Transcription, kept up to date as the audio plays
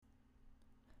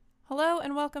Hello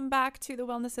and welcome back to the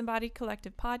Wellness Embodied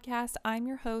Collective podcast. I'm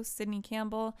your host, Sydney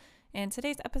Campbell, and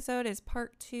today's episode is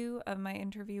part 2 of my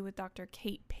interview with Dr.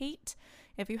 Pate.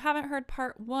 If you haven't heard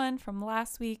part 1 from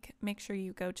last week, make sure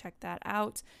you go check that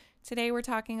out. Today we're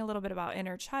talking a little bit about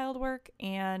inner child work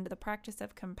and the practice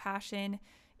of compassion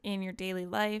in your daily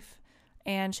life,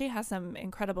 and she has some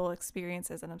incredible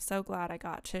experiences, and I'm so glad I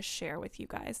got to share with you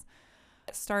guys.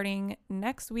 Starting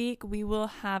next week, we will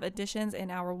have additions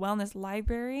in our wellness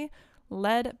library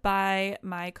led by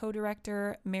my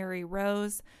co-director, Mary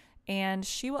Rose, and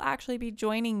she will actually be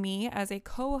joining me as a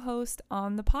co-host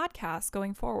on the podcast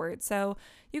going forward. So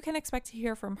you can expect to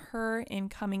hear from her in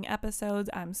coming episodes.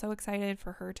 I'm so excited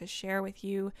for her to share with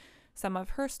you some of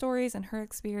her stories and her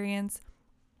experience.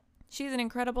 She's an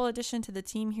incredible addition to the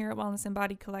team here at Wellness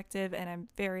Embodied Collective, and I'm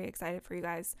very excited for you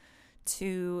guys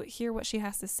to hear what she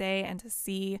has to say and to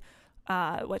see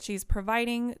what she's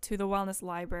providing to the Wellness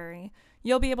Library.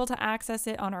 You'll be able to access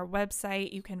it on our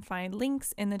website. You can find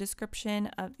links in the description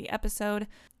of the episode.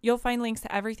 You'll find links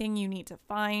to everything you need to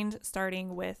find,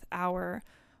 starting with our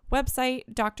website,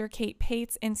 Dr. Kate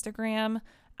Pate's Instagram,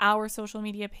 our social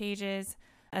media pages,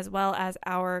 as well as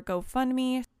our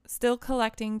GoFundMe. Still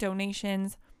collecting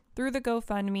donations through the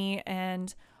GoFundMe,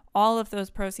 and all of those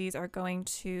proceeds are going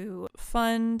to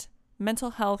fund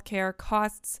mental health care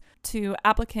costs to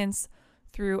applicants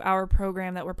through our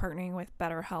program that we're partnering with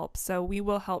BetterHelp. So we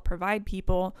will help provide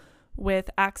people with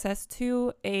access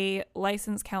to a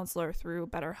licensed counselor through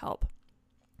BetterHelp.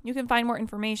 You can find more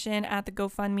information at the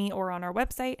GoFundMe or on our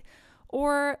website,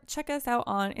 or check us out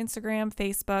on Instagram,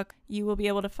 Facebook. You will be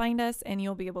able to find us and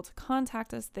you'll be able to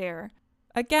contact us there.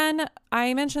 Again,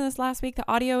 I mentioned this last week, the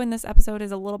audio in this episode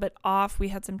is a little bit off. We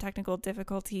had some technical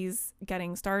difficulties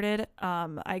getting started.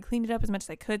 I cleaned it up as much as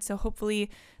I could, so hopefully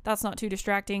that's not too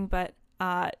distracting, but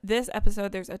this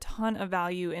episode, there's a ton of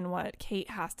value in what Kate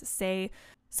has to say.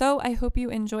 So I hope you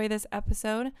enjoy this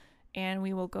episode, and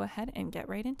we will go ahead and get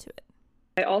right into it.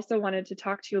 I also wanted to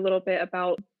talk to you a little bit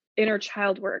about inner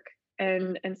child work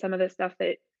and some of the stuff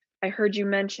that I heard you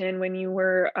mention when you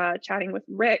were chatting with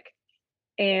Rick.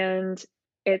 And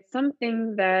it's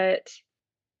something that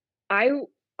I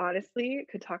honestly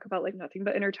could talk about like nothing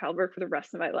but inner child work for the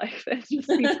rest of my life and just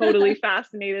be totally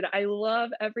fascinated. I love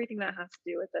everything that has to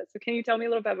do with it. So can you tell me a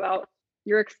little bit about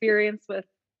your experience with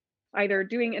either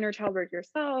doing inner child work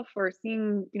yourself or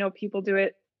seeing, people do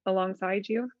it alongside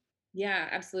you? Yeah,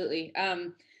 absolutely.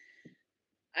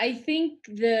 I think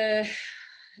the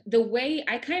way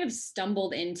I kind of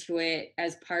stumbled into it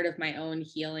as part of my own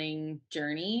healing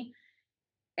journey,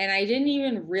 and I didn't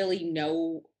even really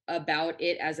know about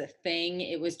it as a thing.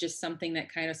 It was just something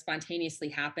that kind of spontaneously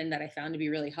happened that I found to be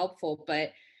really helpful.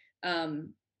 But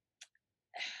um,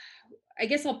 I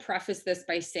guess I'll preface this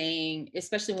by saying,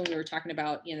 especially when we were talking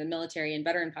about, the military and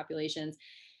veteran populations,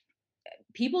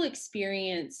 people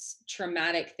experience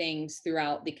traumatic things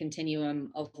throughout the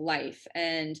continuum of life.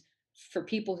 And for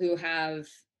people who have,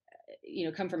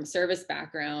 come from a service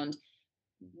background,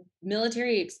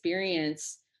 military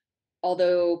experience,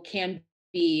 although can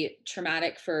be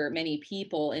traumatic for many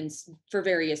people and for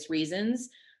various reasons,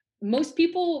 most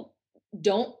people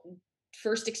don't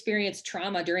first experience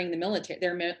trauma during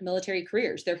their military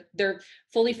careers. They're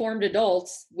fully formed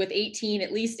adults with 18,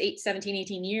 at least 17,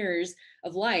 18 years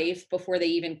of life before they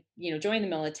even, join the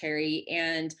military.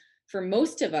 And for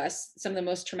most of us, some of the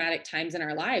most traumatic times in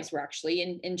our lives were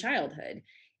actually in childhood.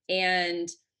 And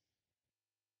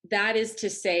that is to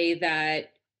say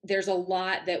that there's a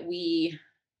lot that we,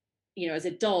 as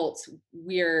adults,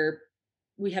 we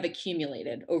have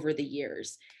accumulated over the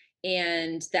years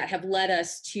and that have led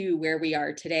us to where we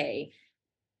are today.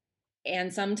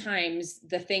 And sometimes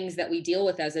the things that we deal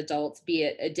with as adults, be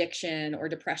it addiction or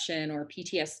depression or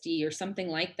PTSD or something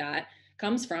like that,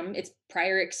 comes from its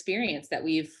prior experience that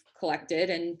we've collected.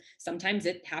 And sometimes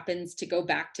it happens to go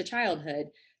back to childhood.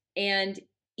 And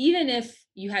even if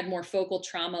you had more focal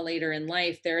trauma later in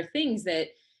life, there are things that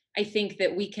I think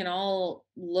that we can all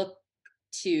look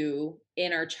to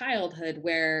in our childhood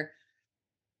where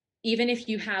even if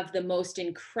you have the most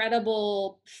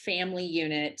incredible family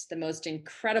unit, the most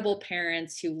incredible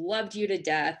parents who loved you to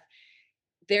death,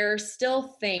 there are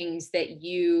still things that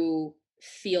you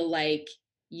feel like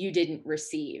you didn't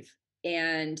receive.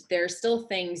 And there are still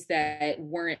things that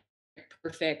weren't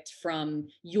perfect from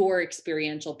your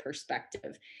experiential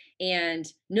perspective. And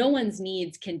no one's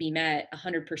needs can be met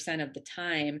 100% of the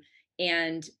time.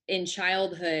 And in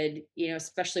childhood,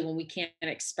 especially when we can't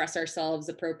express ourselves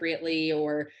appropriately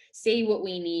or say what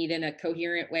we need in a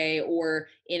coherent way or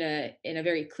in a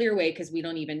very clear way because we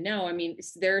don't even know. I mean,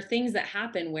 there are things that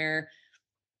happen where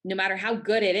no matter how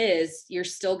good it is, you're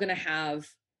still going to have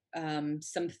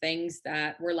some things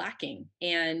that were lacking.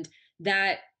 And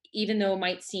that, even though it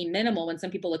might seem minimal, when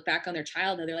some people look back on their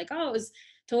childhood, they're like, oh, it was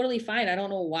totally fine. I don't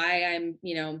know why I'm,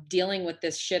 dealing with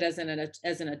this shit as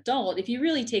an adult. If you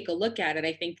really take a look at it,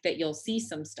 I think that you'll see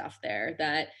some stuff there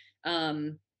that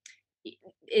um,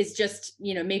 is just,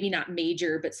 maybe not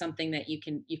major, but something that you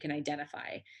can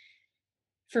identify.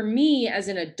 For me as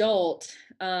an adult,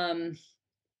 there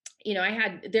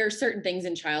are certain things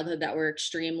in childhood that were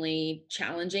extremely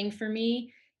challenging for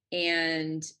me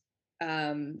and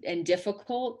and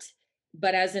difficult.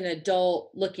 But as an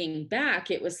adult looking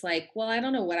back, it was like, well, I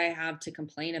don't know what I have to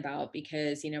complain about,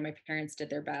 because my parents did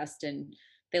their best and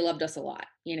they loved us a lot,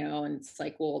 and it's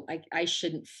like, well, I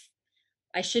shouldn't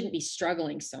be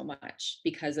struggling so much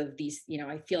because of these,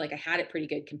 I feel like I had it pretty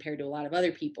good compared to a lot of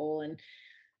other people. And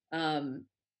um,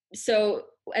 so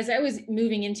as I was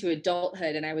moving into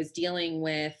adulthood and I was dealing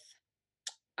with,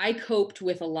 I coped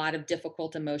with a lot of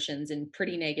difficult emotions in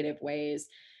pretty negative ways.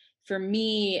 For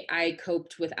me, I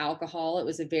coped with alcohol. It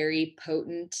was a very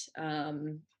potent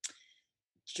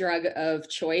drug of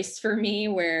choice for me,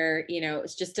 where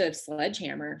it's just a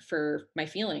sledgehammer for my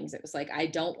feelings. It was like, I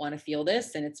don't want to feel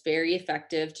this, and it's very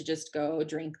effective to just go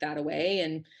drink that away.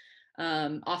 And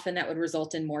often that would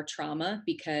result in more trauma,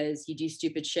 because you do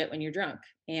stupid shit when you're drunk,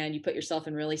 and you put yourself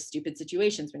in really stupid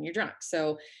situations when you're drunk.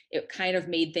 So it kind of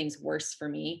made things worse for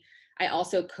me. I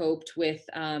also coped with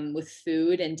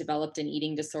food and developed an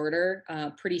eating disorder,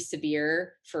 pretty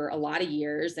severe for a lot of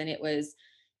years. And it was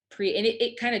and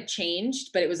it kind of changed,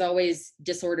 but it was always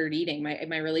disordered eating.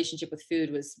 My relationship with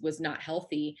food was not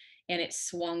healthy, and it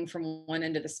swung from one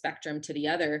end of the spectrum to the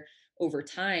other over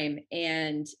time.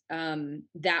 And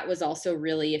that was also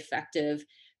really effective.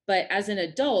 But as an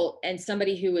adult and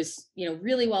somebody who was,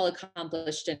 really well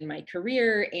accomplished in my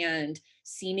career and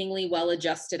seemingly well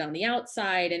adjusted on the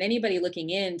outside, and anybody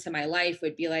looking into my life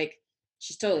would be like,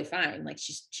 she's totally fine. Like,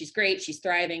 she's great. She's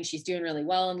thriving. She's doing really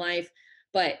well in life.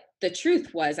 But the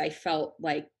truth was, I felt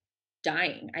like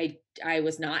dying. I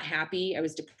was not happy. I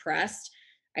was depressed.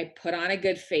 I put on a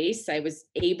good face. I was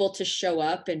able to show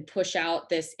up and push out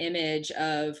this image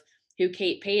of who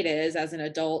Kate Pate is as an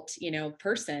adult,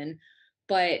 person,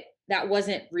 but that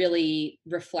wasn't really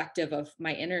reflective of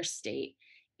my inner state.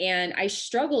 And I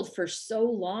struggled for so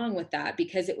long with that,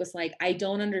 because it was like, I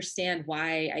don't understand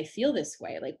why I feel this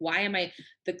way. Like, why am I,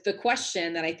 the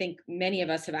question that I think many of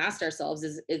us have asked ourselves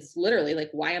is literally like,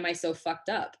 why am I so fucked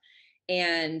up?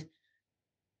 And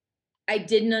I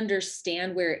didn't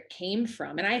understand where it came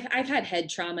from. And I've had head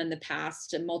trauma in the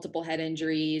past, and multiple head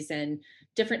injuries and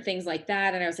different things like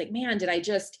that. And I was like, man,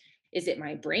 is it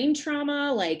my brain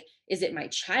trauma? Like, is it my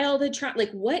childhood trauma?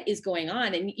 Like, what is going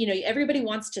on? And, everybody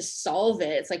wants to solve it.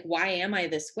 It's like, why am I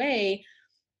this way?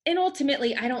 And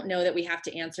ultimately, I don't know that we have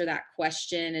to answer that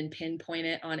question and pinpoint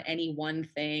it on any one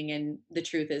thing. And the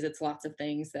truth is, it's lots of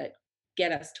things that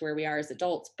get us to where we are as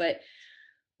adults. But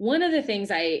one of the things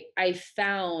I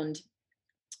found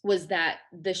was that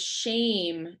the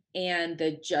shame and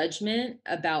the judgment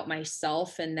about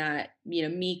myself, and that,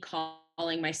 me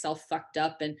calling myself fucked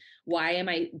up and why am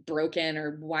I broken,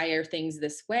 or why are things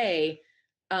this way,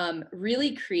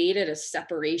 really created a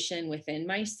separation within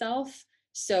myself.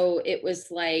 So it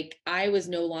was like I was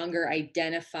no longer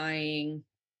identifying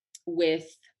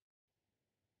with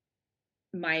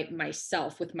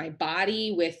myself, with my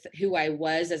body, with who I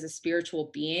was as a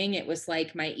spiritual being. It was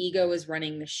like my ego was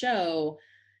running the show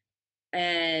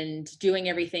and doing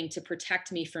everything to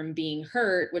protect me from being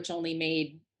hurt, which only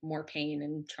made more pain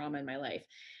and trauma in my life.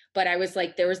 But I was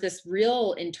like, there was this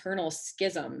real internal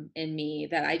schism in me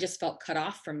that I just felt cut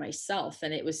off from myself.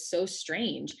 And it was so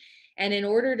strange. And in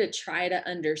order to try to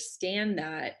understand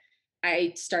that,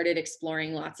 I started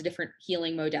exploring lots of different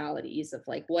healing modalities of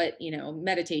like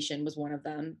meditation was one of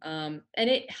them. And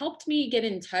it helped me get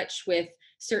in touch with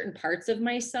certain parts of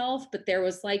myself. But there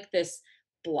was like this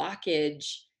blockage.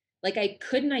 Like, I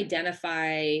couldn't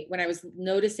identify when I was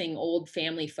noticing old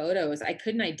family photos. I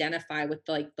couldn't identify with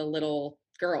like the little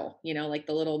girl, like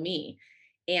the little me.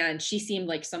 And she seemed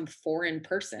like some foreign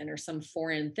person or some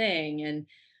foreign thing.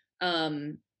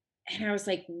 Um, and I was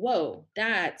like, whoa,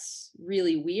 that's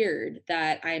really weird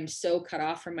that I'm so cut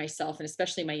off from myself, and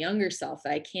especially my younger self,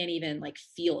 that I can't even like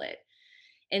feel it.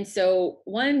 And so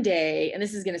one day, and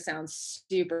this is going to sound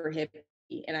super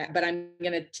hippie, but I'm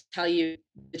going to tell you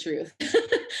the truth.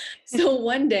 So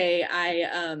one day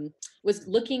I was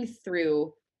looking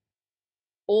through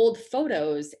old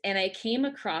photos, and I came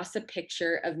across a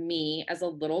picture of me as a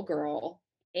little girl,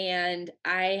 and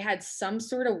I had some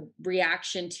sort of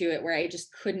reaction to it where I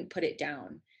just couldn't put it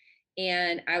down.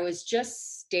 And I was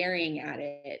just staring at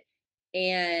it.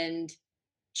 And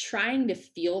trying to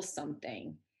feel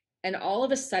something. And all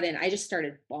of a sudden I just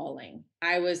started bawling.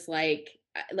 I was like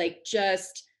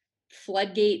just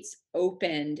floodgates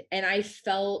opened, and I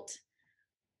felt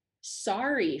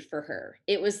sorry for her.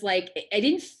 It was like I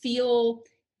didn't feel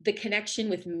the connection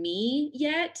with me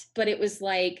yet, but it was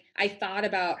like I thought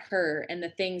about her and the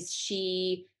things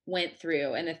she went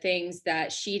through and the things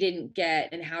that she didn't get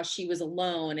and how she was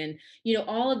alone and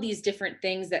all of these different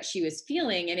things that she was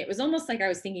feeling, and it was almost like I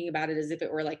was thinking about it as if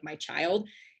it were like my child,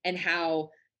 and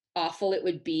how awful it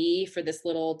would be for this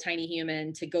little tiny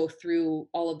human to go through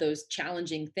all of those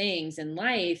challenging things in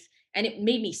life. And it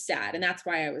made me sad, and that's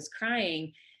why I was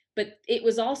crying. But it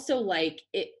was also like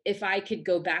if I could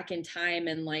go back in time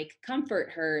and like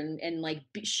comfort her and like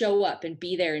show up and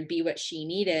be there and be what she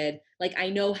needed, like I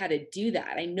know how to do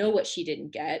that. I know what she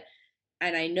didn't get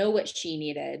and I know what she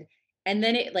needed. And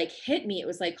then it like hit me. It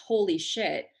was like, holy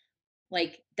shit,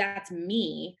 like that's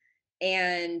me.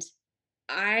 And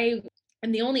I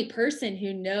am the only person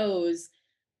who knows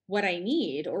what I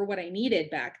need or what I needed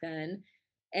back then.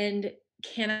 And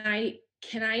can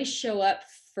I show up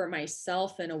for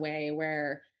myself in a way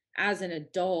where as an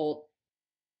adult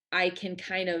I can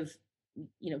kind of,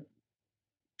 you know,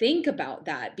 think about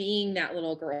that, being that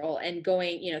little girl and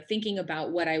going, thinking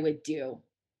about what I would do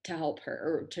to help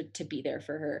her or to be there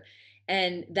for her.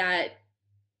 And that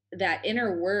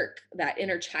inner work, that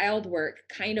inner child work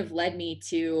kind of led me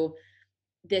to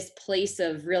this place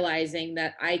of realizing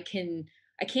that I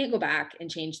can't go back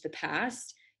and change the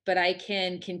past, but I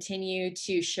can continue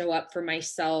to show up for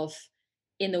myself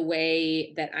in the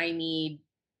way that I need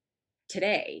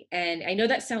today. And I know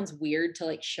that sounds weird to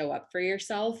like show up for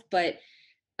yourself, but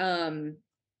um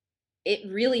it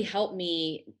really helped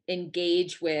me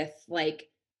engage with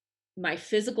like my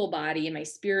physical body and my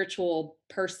spiritual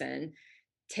person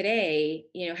today.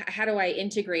 How do I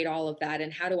integrate all of that,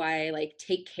 and how do I like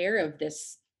take care of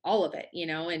this, all of it,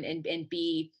 and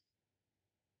be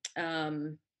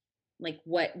um like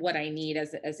what I need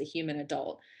as a human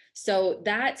adult. So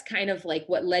that's kind of like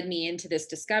what led me into this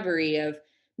discovery of,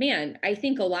 man, I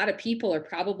think a lot of people are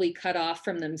probably cut off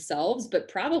from themselves, but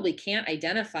probably can't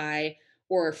identify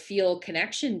or feel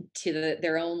connection to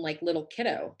their own like little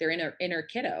kiddo, their inner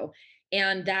kiddo.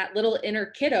 And that little inner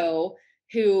kiddo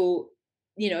who,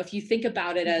 if you think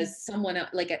about it Mhm. as someone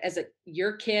like as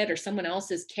your kid or someone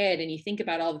else's kid, and you think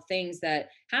about all the things that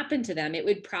happened to them, it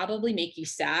would probably make you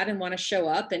sad and want to show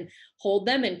up and hold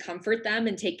them and comfort them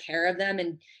and take care of them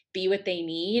and be what they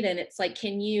need. And it's like,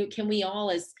 can we all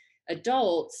as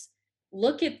adults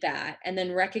look at that and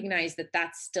then recognize that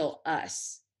that's still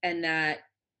us, and that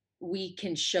we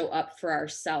can show up for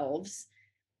ourselves.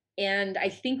 And I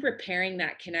think repairing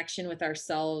that connection with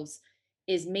ourselves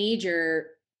is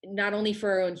major, not only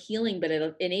for our own healing, but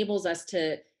it enables us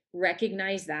to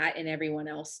recognize that in everyone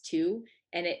else too.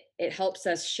 And it helps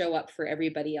us show up for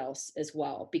everybody else as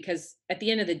well. Because at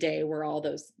the end of the day, we're all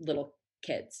those little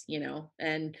kids,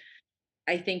 and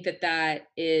I think that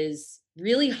is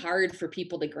really hard for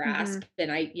people to grasp. Mhm.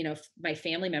 And my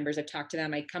family members, I've talked to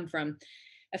them. I come from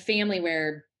a family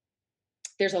where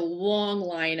there's a long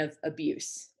line of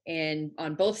abuse, and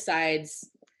on both sides,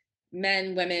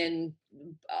 men, women,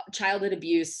 childhood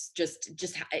abuse,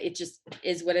 it just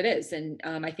is what it is. And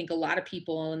I think a lot of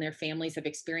people and their families have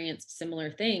experienced similar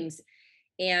things.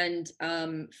 And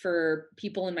for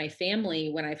people in my family,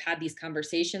 when I've had these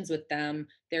conversations with them,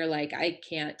 they're like, I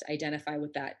can't identify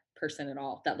with that person at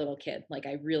all, that little kid. Like,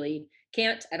 I really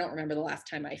can't. I don't remember the last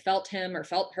time I felt him or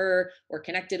felt her or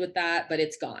connected with that, but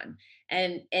it's gone.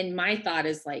 And my thought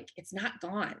is like, it's not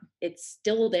gone. It's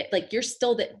still there. Like, you're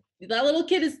still that little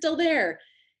kid is still there,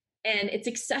 and it's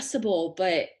accessible,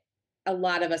 but a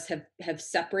lot of us have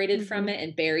separated from Mhm. it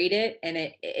and buried it,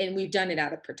 and we've done it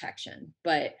out of protection.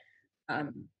 But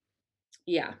um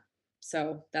yeah,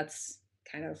 so that's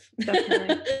kind of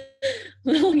Definitely.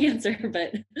 long answer,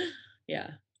 but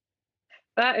yeah.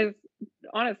 That is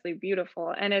honestly beautiful,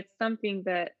 and it's something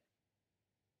that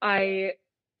I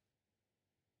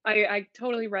I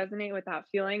totally resonate with that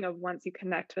feeling of once you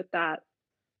connect with that,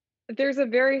 there's a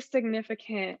very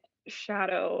significant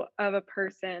shadow of a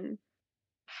person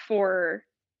for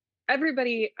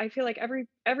everybody. I feel like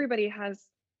everybody has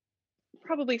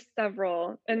probably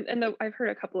several, and I've heard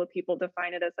a couple of people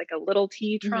define it as like a little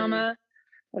T Hmm. trauma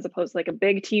as opposed to like a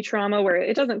big T trauma where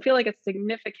it doesn't feel like a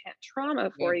significant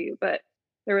trauma for Right. you, but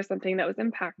there was something that was Yeah.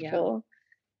 impactful,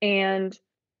 and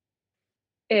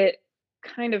it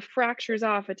kind of fractures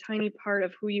off a tiny part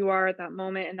of who you are at that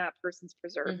moment, and that person's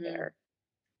preserved Hmm. there.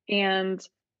 And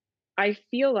I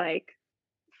feel like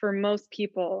for most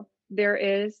people, there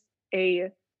is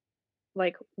a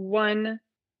like one.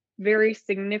 very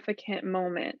significant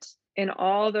moment in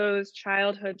all those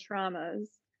childhood traumas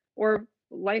or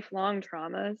lifelong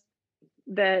traumas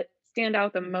that stand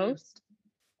out the Mhm. most.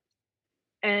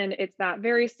 And it's that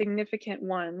very significant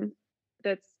one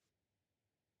that's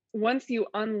once you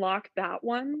unlock that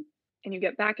one and you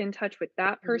get back in touch with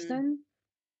that Mhm. person,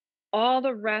 all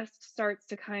the rest starts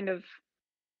to kind of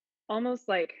almost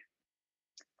like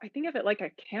I think of it like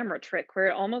a camera trick where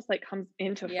it almost like comes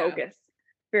into Yeah. focus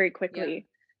very Yeah. quickly.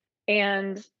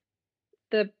 And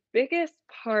the biggest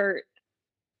part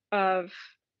of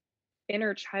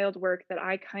inner child work that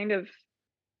I kind of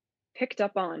picked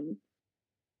up on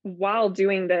while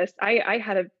doing this, I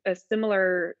had a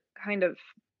similar kind of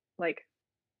like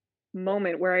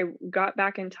moment where I got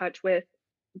back in touch with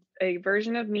a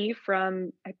version of me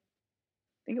from I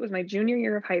think it was my junior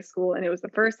year of high school. And it was the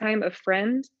first time a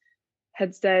friend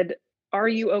had said, "Are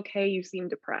you okay? You seem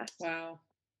depressed." Wow.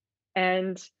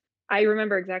 And I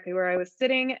remember exactly where I was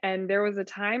sitting. And there was a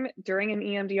time during an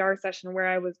EMDR session where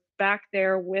I was back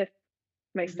there with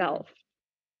Mhm. myself.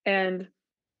 And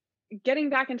getting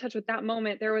back in touch with that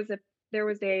moment, there was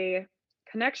a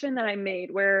connection that I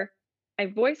made where I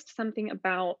voiced something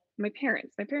about my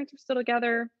parents. My parents are still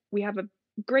together. We have a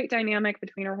great dynamic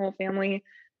between our whole family.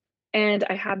 And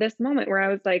I had this moment where I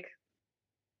was like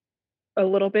a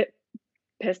little bit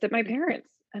pissed at my parents.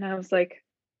 And I was like,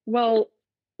 well,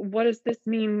 what does this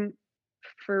mean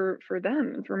for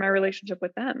them and for my relationship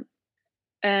with them?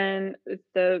 And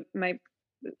the my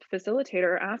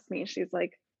facilitator asked me, she's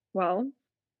like, well,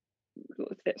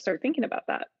 start thinking about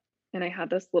that. And I had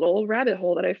this little rabbit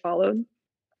hole that I followed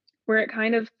where it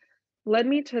kind of led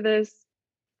me to this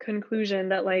conclusion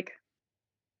that like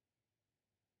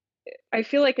I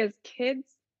feel like as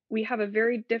kids we have a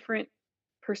very different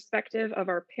perspective of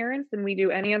our parents than we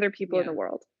do any other people in Yeah. the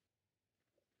world.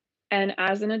 And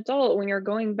as an adult, when you're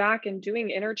going back and doing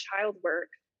inner child work,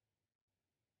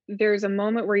 there's a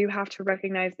moment where you have to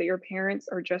recognize that your parents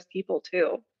are just people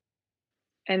too.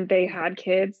 And they Mhm. had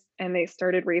kids and they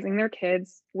started raising their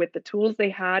kids with the tools they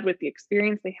had, with the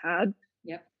experience they had.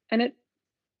 Yep. And it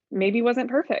maybe wasn't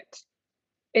perfect.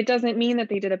 It doesn't mean that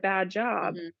they did a bad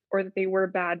job Mhm. or that they were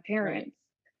bad Right. parents.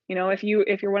 You know, if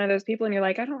you're one of those people and you're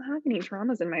like, I don't have any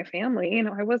traumas in my family, you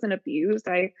know, I wasn't abused,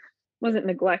 I wasn't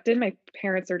neglected, my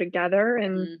parents are together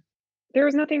and Mhm. there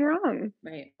was nothing wrong.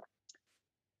 Right.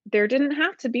 There didn't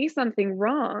have to be something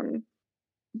wrong.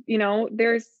 You know,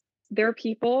 they're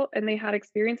people and they had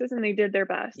experiences and they did their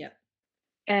best. Yep.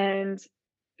 And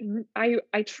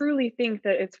I truly think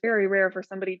that it's very rare for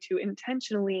somebody to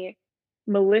intentionally,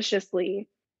 maliciously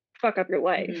fuck up your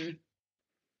life. Mhm.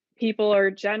 People are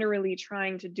generally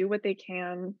trying to do what they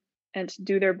can and to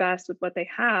do their best with what they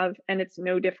have, and it's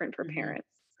no different for Mhm. parents.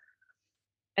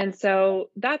 And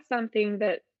so that's something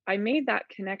that I made that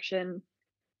connection.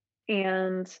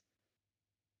 And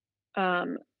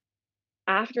um,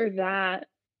 after that,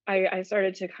 I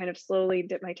started to kind of slowly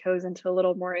dip my toes into a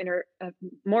little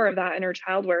more of that inner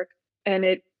child work, and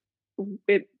it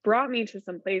brought me to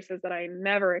some places that I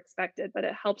never expected, but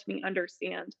it helped me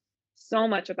understand so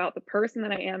much about the person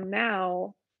that I am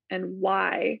now and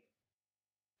why.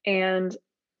 And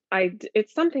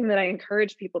it's something that I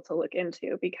encourage people to look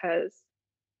into because,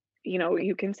 you know,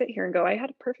 you can sit here and go, I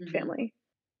had a perfect Mhm. family.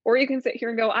 Or you can sit here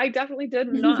and go, I definitely did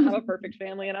not have a perfect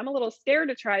family and I'm a little scared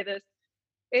to try this.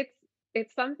 It's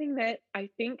it's something that I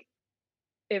think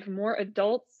if more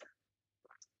adults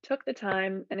took the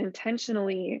time and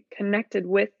intentionally connected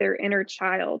with their inner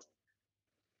child,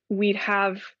 we'd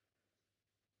have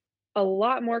a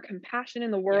lot more compassion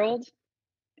in the Yeah. world.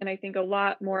 And I think a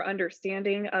lot more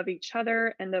understanding of each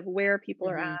other and of where people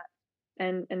are Mhm. at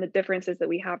and the differences that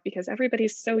we have because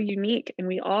everybody's so unique and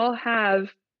we all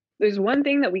have there's one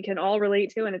thing that we can all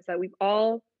relate to and it's that we've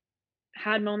all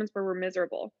had moments where we're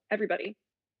miserable, everybody.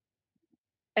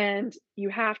 And you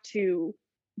have to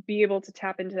be able to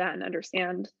tap into that and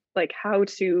understand like how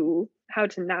to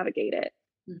navigate it.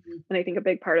 Mhm. And I think a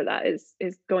big part of that is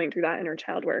going through that inner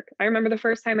child work. I remember the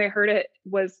first time I heard it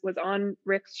was on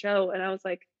Rick's show and I was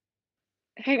like,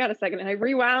 hang on a second. And I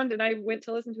rewound and I went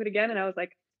to listen to it again and I was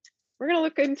like, we're going to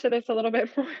look into this a little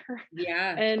bit more.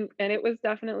 Yeah. And it was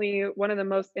definitely one of the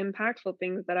most impactful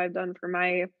things that I've done for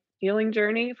my healing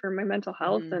journey, for my mental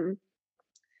health. Mhm. And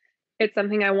it's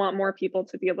something I want more people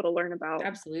to be able to learn about.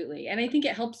 Absolutely. And I think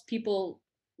it helps people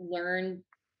learn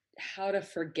how to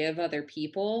forgive other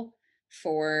people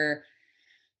for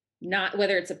not,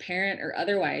 whether it's a parent or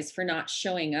otherwise, for not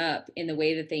showing up in the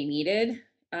way that they needed.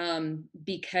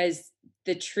 Because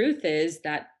the truth is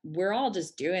that we're all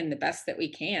just doing the best that we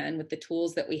can with the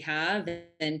tools that we have.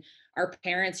 And our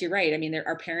parents, you're right. I mean,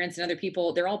 our parents and other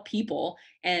people, they're all people,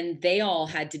 and they all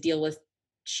had to deal with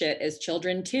shit as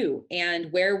children too.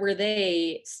 And where were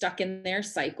they stuck in their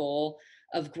cycle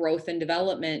of growth and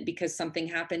development because something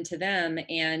happened to them?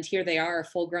 And here they are, a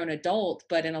full grown adult,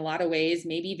 but in a lot of ways,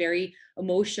 maybe very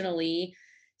emotionally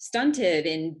stunted,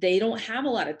 and they don't have a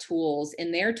lot of tools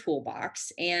in their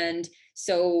toolbox. And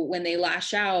so when they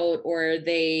lash out or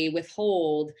they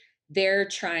withhold, they're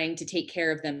trying to take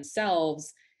care of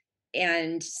themselves,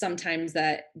 and sometimes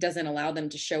that doesn't allow them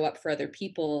to show up for other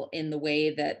people in the way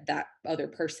that that other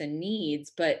person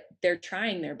needs, but they're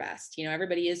trying their best.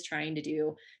 Everybody is trying to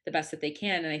do the best that they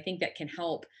can, and I think that can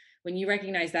help when you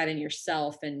recognize that in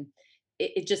yourself. And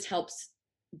it just helps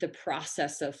the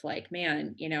process of like,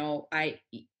 man,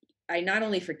 I not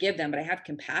only forgive them, but I have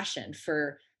compassion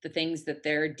for the things that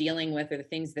they're dealing with or the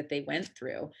things that they went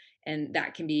through, and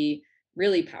that can be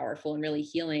really powerful and really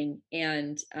healing.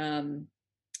 And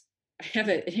I have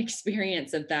an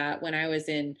experience of that when I was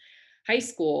in high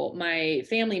school. My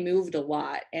family moved a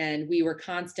lot, and we were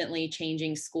constantly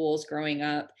changing schools growing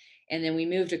up. And then we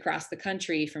moved across the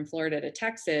country from Florida to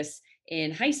Texas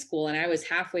in high school. And I was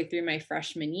halfway through my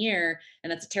freshman year.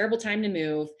 And that's a terrible time to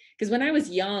move because when I was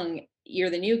young,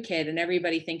 you're the new kid and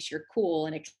everybody thinks you're cool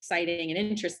and exciting and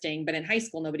interesting. But in high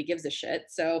school, nobody gives a shit.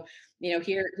 So,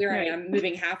 here I Right. am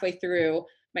moving halfway through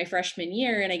my freshman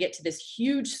year, and I get to this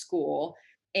huge school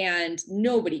and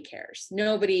nobody cares.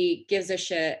 Nobody gives a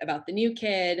shit about the new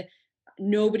kid.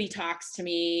 Nobody talks to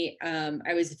me.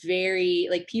 I was very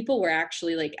like, people were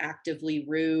actually like actively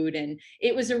rude. And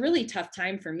it was a really tough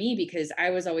time for me because I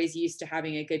was always used to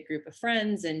having a good group of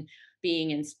friends and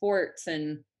being in sports.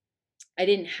 And I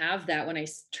didn't have that when I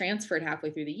transferred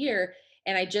halfway through the year.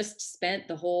 And I just spent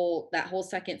that whole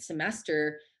second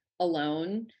semester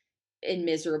alone and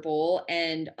miserable,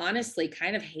 and honestly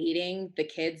kind of hating the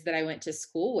kids that I went to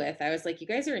school with. I was like, you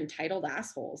guys are entitled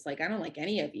assholes. Like, I don't like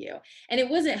any of you. And it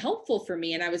wasn't helpful for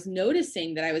me. And I was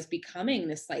noticing that I was becoming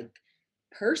this like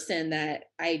person that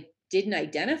I didn't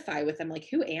identify with. I'm like,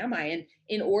 who am I? And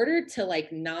in order to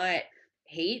like not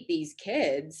hate these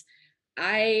kids,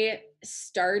 I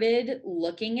started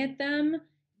looking at them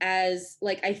as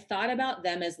like, I thought about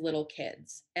them as little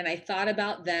kids, and I thought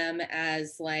about them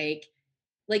as like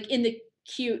in the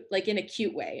cute, like in a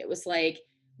cute way. It was like,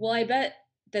 well, I bet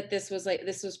that this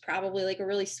was probably like a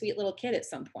really sweet little kid at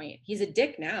some point. He's a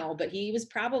dick now, but he was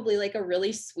probably like a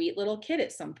really sweet little kid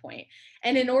at some point.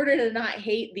 And in order to not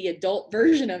hate the adult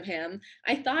version of him,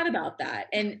 I thought about that.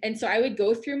 And so I would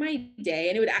go through my day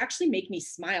and it would actually make me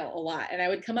smile a lot. And I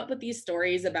would come up with these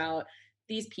stories about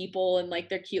these people and like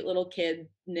their cute little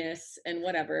kidness and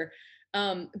whatever.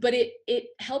 But it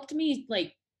helped me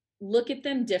like look at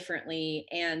them differently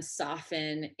and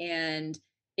soften. And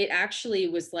it actually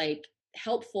was like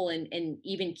helpful in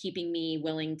even keeping me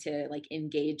willing to like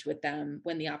engage with them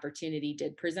when the opportunity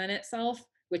did present itself,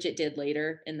 which it did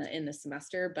later in the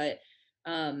semester. But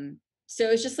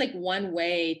so it's just like one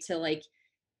way to like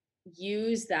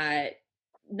use that,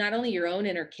 not only your own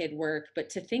inner kid work, but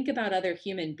to think about other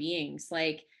human beings.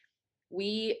 Like,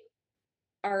 we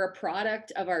are a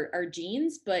product of our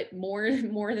genes, but more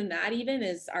than that even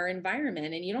is our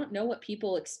environment. And you don't know what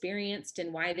people experienced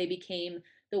and why they became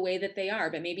the way that they are,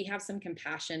 but maybe have some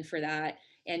compassion for that.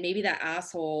 And maybe that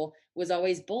asshole was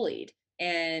always bullied,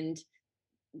 and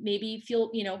maybe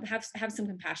feel, have some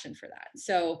compassion for that.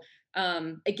 So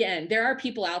again, there are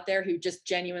people out there who just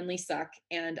genuinely suck,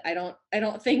 and I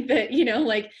don't think that,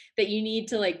 like, that you need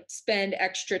to like spend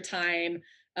extra time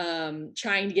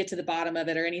trying to get to the bottom of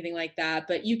it or anything like that.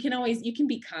 But you can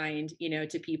be kind,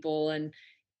 to people, and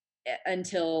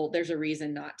until there's a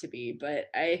reason not to be. But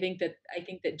I think that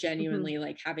Hmm. genuinely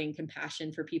like having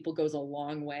compassion for people goes a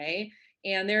long way.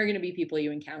 And there are going to be people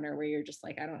you encounter where you're just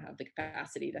like, I don't have the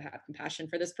capacity to have compassion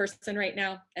for this person right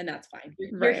now, and that's fine.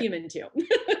 You're Right. human too.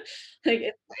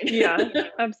 Like, Yeah, it's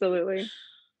fine. absolutely.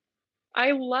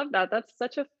 I love that. That's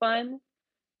such a fun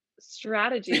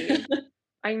strategy.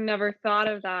 I never thought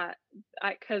of that.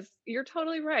 Because you're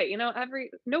totally right.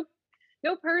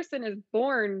 No person is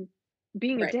born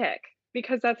being a Right. dick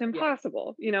because that's Yeah,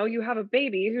 impossible. You have a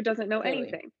baby who doesn't know totally.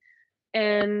 anything.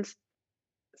 And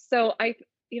so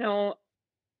you know,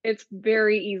 it's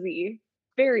very easy.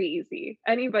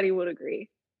 Anybody would agree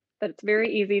that it's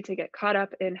very easy to get caught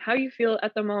up in how you feel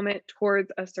at the moment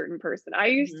towards a certain person. I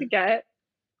used to Mhm. get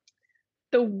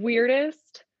the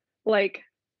weirdest, like,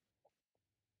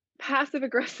 passive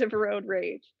aggressive road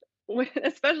rage,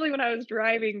 especially when I was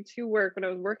driving to work, when I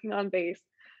was working on base.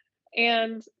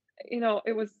 And,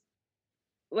 it was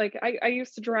like I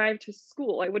used to drive to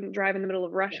school. I wouldn't drive in the middle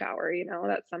of rush Yeah. hour.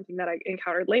 That's something that I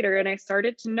encountered later. And I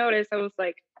started to notice, I was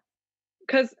like,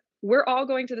 because we're all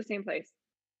going to the same place.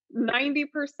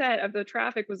 90% of the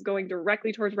traffic was going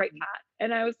directly towards Right Pat.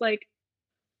 And I was like,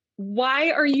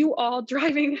 why are you all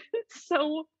driving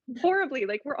so horribly?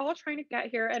 Like, we're all trying to get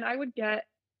here. And I would get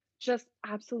just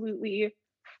absolutely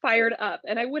fired up.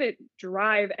 And I wouldn't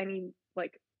drive any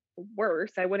like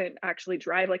worse. I wouldn't actually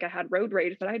drive like I had road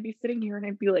rage, but I'd be sitting here and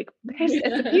I'd be like pissed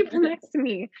at the people next to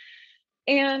me.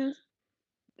 And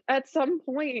at some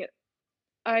point,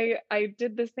 I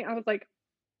did this thing. I was like,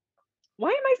 why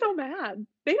am I so mad?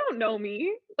 They don't know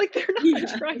me. Like, they're not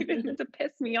Yeah. driving to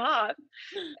piss me off.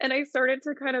 And I started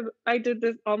to I did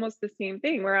this almost the same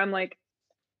thing where I'm like,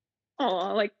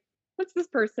 oh, like, what's this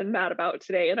person mad about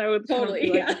today? And I would kind of be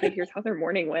Totally. like, Yeah. okay, here's how their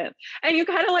morning went. And you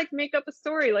kind of like make up a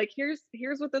story. Like, here's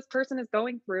what this person is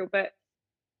going through. But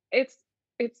it's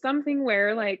it's something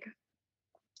where like,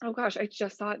 oh gosh, I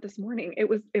just saw it this morning. It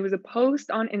was a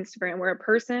post on Instagram where a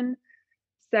person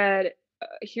said,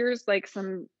 here's like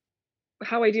some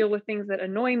how I deal with things that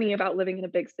annoy me about living in a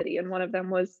big city. And one of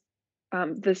them was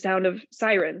the sound of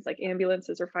sirens, like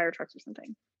ambulances or fire trucks or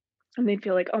something. And they'd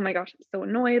feel like, oh my gosh, I'm so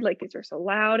annoyed. Like these are so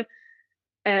loud.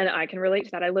 And I can relate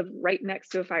to that. I live right next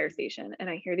to a fire station and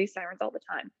I hear these sirens all the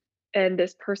time. And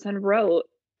this person wrote,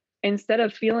 instead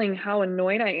of feeling how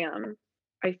annoyed I am,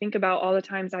 I think about all the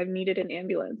times I've needed an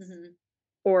ambulance Mhm.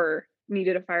 or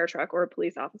needed a fire truck or a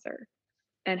police officer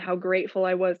and how grateful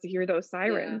I was to hear those Yeah.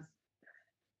 sirens.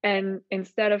 And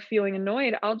instead of feeling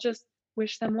annoyed, I'll just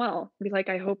wish them well. Be like,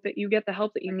 I hope that you get the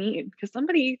help that you Right. need because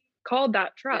somebody called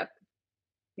that truck, Yep.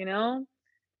 you know?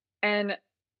 And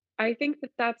I think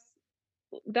that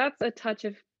that's a touch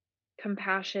of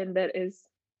compassion that is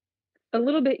a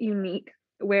little bit unique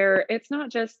where it's not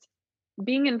just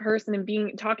being in person and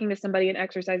being talking to somebody and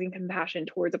exercising compassion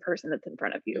towards a person that's in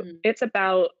front of you. Mhm. It's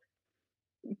about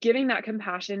giving that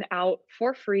compassion out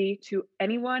for free to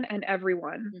anyone and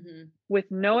everyone Mhm. with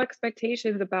no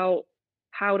expectations about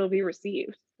how it'll be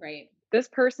received. Right. This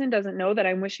person doesn't know that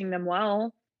I'm wishing them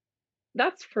well.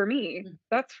 That's for me. Mm.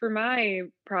 That's for my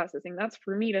processing. That's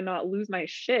for me to not lose my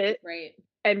shit Right.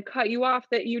 and cut you off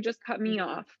that you just cut me Mhm.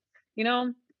 off. You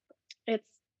know, it's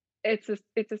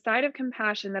it's a side of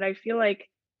compassion that I feel like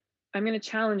I'm going to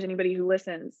challenge anybody who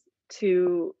listens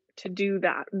to do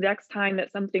that. Next time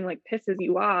that something like pisses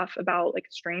you off about like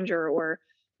a stranger or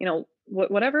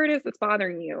whatever it is that's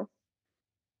bothering you,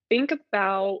 think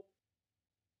about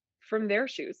from their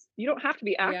shoes. You don't have to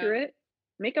be Yeah. accurate.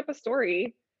 Make up a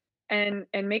story and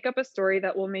make up a story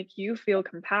that will make you feel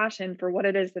compassion for what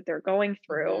it is that they're going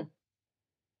through Mhm.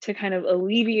 to kind of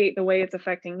alleviate the way it's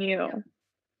affecting Yeah. you.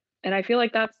 And I feel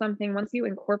like that's something once you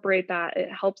incorporate that, it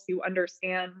helps you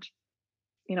understand,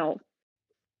 you know,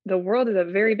 the world is a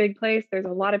very big place. There's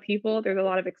a lot of people, there's a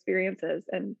lot of experiences,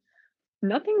 and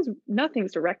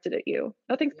nothing's directed at you.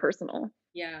 Nothing's personal.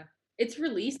 Yeah. It's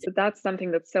released. But that's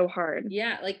something that's so hard.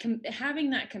 Yeah, like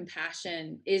having that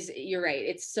compassion is, you're right.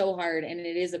 It's so hard and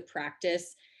it is a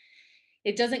practice.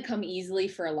 It doesn't come easily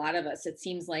for a lot of us. It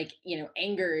seems like,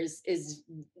 anger is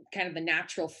kind of the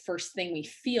natural first thing we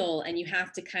feel, and you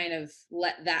have to kind of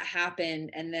let that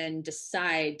happen and then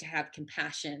decide to have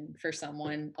compassion for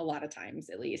someone a lot of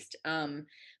times, at least.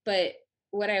 But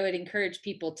what I would encourage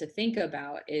people to think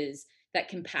about is that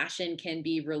compassion can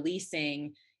be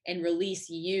releasing and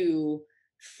release you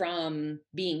from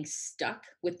being stuck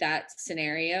with that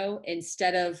scenario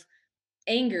instead of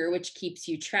anger, which keeps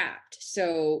you trapped.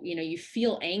 So, you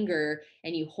feel anger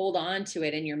and you hold on to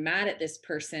it and you're mad at this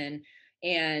person,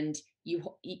 and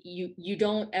you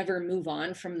don't ever move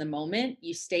on from the moment.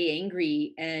 You stay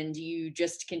angry and you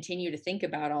just continue to think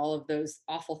about all of those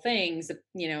awful things, and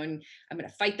I'm going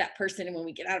to fight that person and when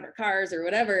we get out of our cars or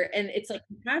whatever. And it's like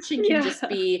compassion can Yeah. just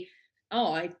be,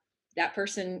 oh, I that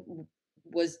person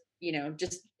was,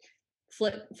 just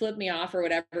flip me off or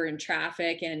whatever in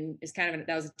traffic, and is kind of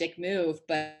that was a dick move.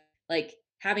 But like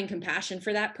having compassion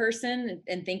for that person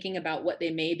and thinking about what they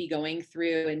may be going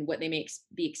through and what they may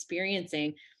be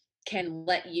experiencing can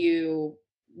let you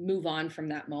move on from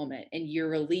that moment, and you're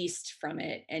released from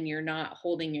it and you're not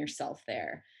holding yourself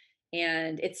there,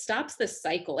 and it stops the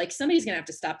cycle. Like somebody's gonna have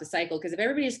to stop the cycle, because if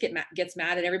everybody just gets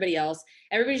mad at everybody else,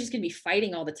 everybody's just gonna be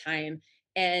fighting all the time,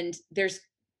 and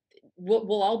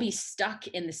we'll all be stuck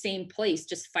in the same place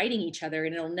just fighting each other,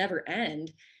 and it'll never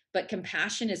end. But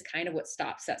compassion is kind of what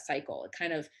stops that cycle. It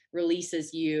kind of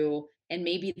releases you and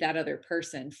maybe that other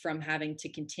person from having to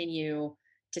continue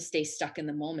to stay stuck in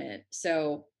the moment.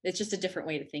 So it's just a different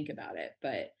way to think about it,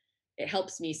 but it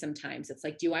helps me sometimes. It's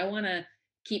like, do I want to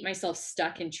keep myself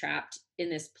stuck and trapped in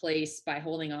this place by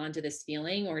holding on to this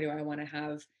feeling, or do I want to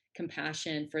have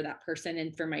compassion for that person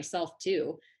and for myself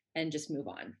too and just move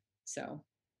on? So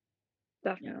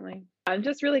Definitely. I'm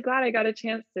just really glad I got a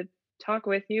chance to talk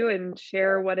with you and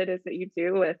share what it is that you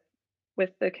do with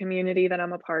the community that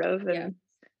I'm a part of. Yeah. And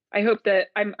I hope that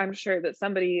I'm sure that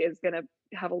somebody is going to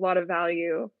have a lot of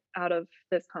value out of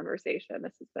this conversation.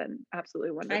 This has been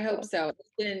absolutely I hope wonderful. so.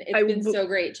 It's I been w- so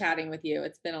great chatting with you.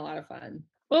 It's been a lot of fun.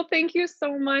 well, thank you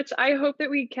so much. I hope that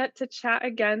we get to chat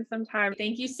again sometime.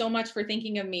 Thank you so much for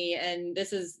thinking of me, and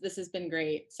this has been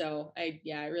great. So I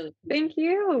really Thank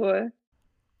you.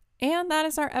 And that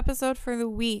is our episode for the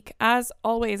week. As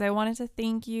always, I wanted to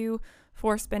thank you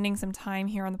for spending some time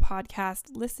here on the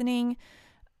podcast listening.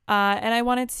 And I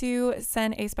wanted to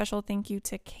send a special thank you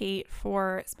to Kate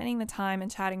for spending the time and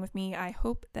chatting with me. I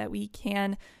hope that we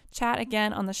can chat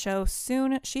again on the show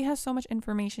soon. She has so much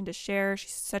information to share.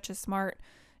 She's such a smart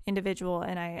individual,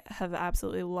 and I have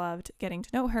absolutely loved getting to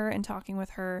know her and talking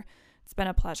with her. It's been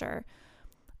a pleasure.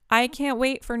 I can't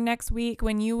wait for next week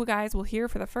when you guys will hear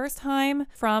for the first time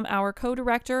from our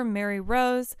co-director, Mary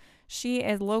Rose. She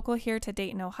is local here to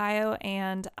Dayton, Ohio,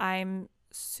 and I'm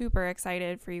super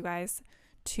excited for you guys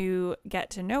to get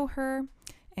to know her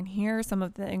and hear some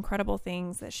of the incredible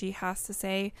things that she has to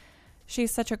say.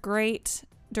 She's such a great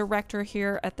director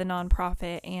here at the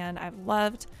nonprofit, and I've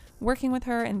loved working with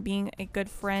her and being a good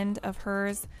friend of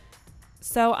hers.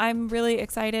 So I'm really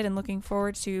excited and looking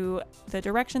forward to the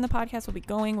direction the podcast will be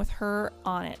going with her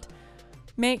on it.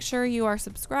 Make sure you are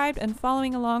subscribed and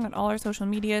following along on all our social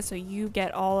media so you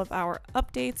get all of our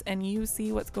updates and you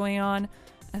see what's going on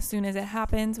as soon as it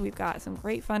happens. We've got some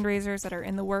great fundraisers that are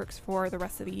in the works for the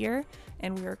rest of the year,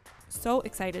 and we're so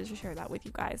excited to share that with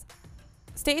you guys.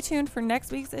 Stay tuned for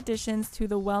next week's additions to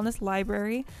the Wellness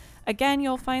Library. Again,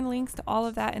 you'll find links to all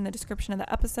of that in the description of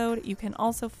the episode. You can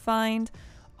also find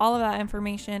all of that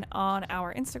information on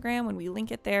our Instagram when we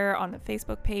link it there, on the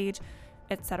Facebook page,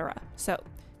 etc. So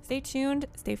stay tuned,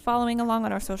 stay following along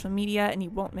on our social media, and you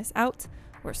won't miss out.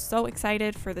 We're so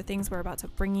excited for the things we're about to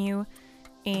bring you,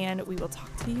 and we will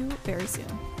talk to you very soon.